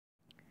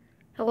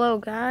Hello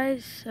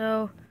guys,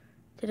 so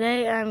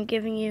today I'm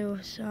giving you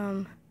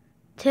some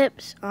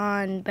tips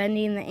on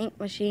bending the ink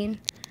machine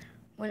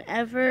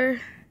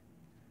whenever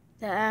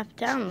the app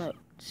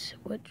downloads,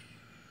 which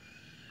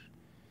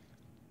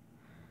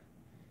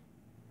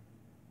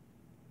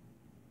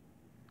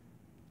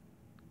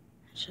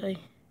actually,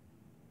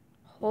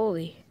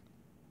 holy.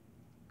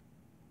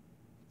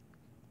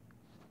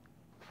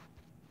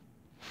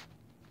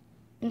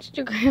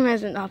 Instagram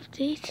has an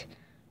update?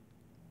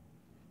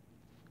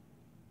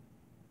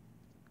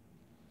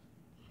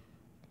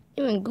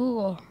 Even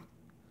Google.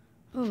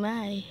 Oh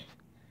my.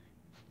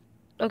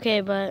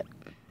 Okay, but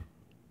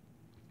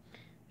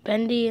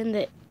bendy in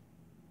the...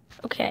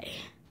 Okay.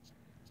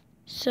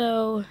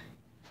 So,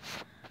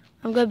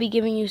 I'm going to be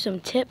giving you some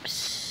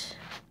tips.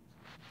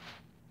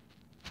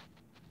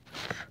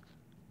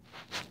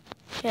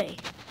 Okay.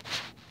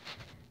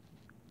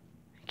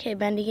 Okay,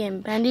 bendy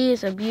again. Bendy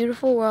is a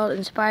beautiful world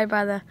inspired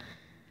by the...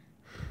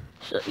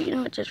 So, you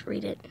know what? Just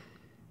read it.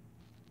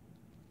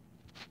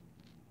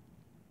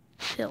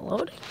 Is it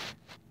loading?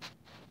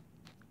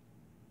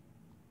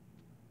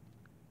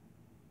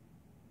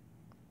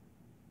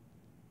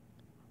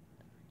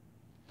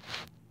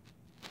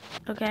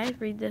 Okay,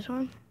 read this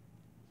one.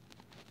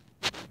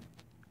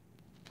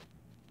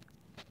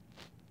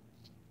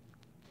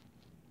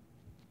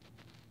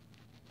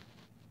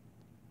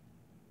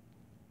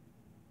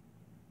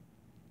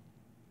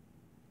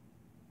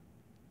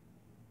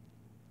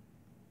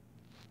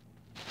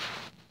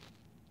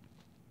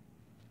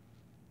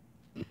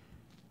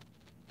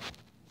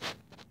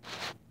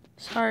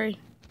 Sorry,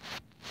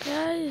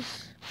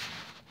 guys.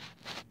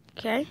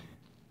 Okay.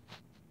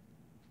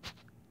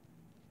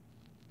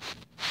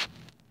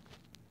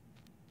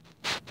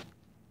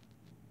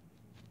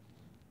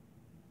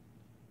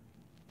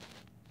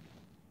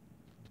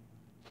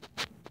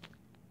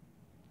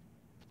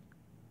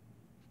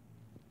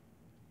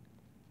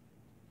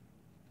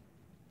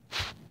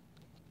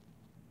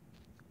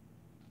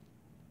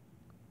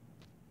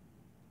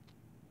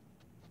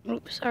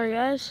 Oops, sorry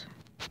guys.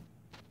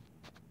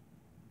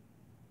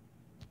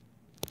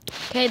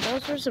 Okay,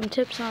 those were some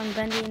tips on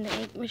bending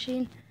the ink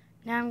machine.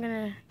 Now I'm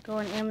gonna go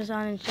on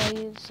Amazon and show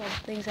you some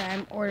things that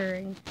I'm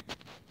ordering.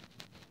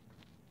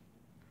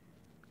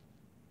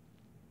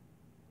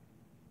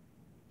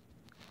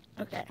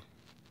 Okay,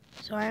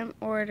 so I'm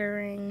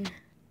ordering...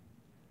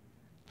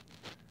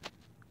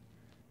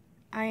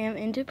 I am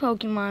into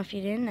Pokemon if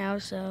you didn't know,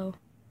 so...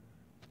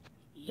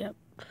 Yep.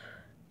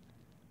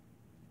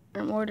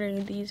 I'm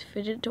ordering these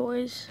fidget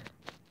toys.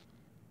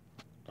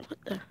 What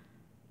the...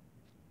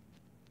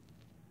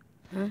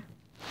 Huh?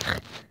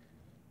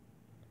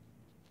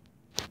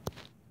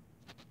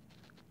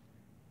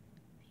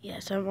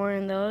 Yes, I'm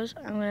ordering those.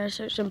 I'm gonna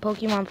search some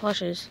Pokemon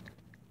plushes.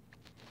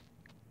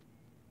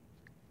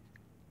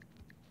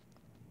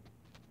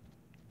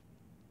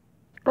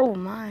 Oh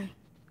my.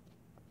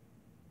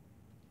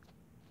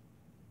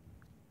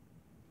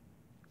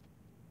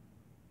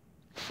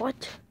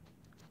 What?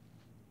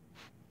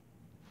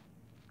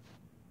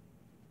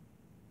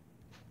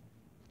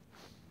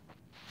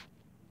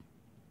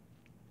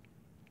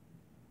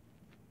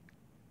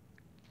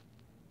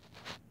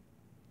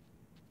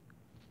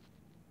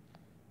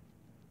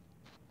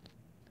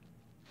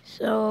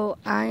 So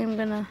I'm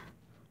gonna...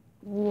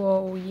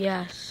 Whoa,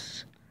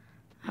 yes.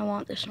 I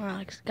want the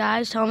Snorlax.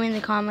 Guys, tell me in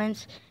the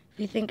comments if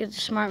you think it's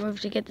a smart move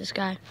to get this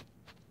guy.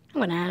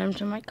 I'm gonna add him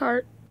to my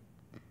cart.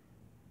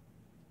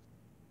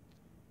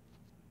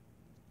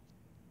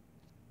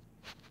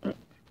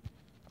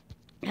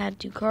 Add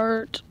to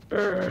cart.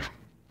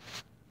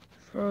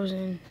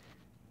 Frozen.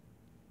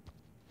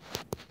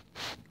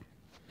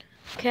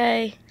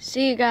 Okay,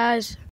 see you guys.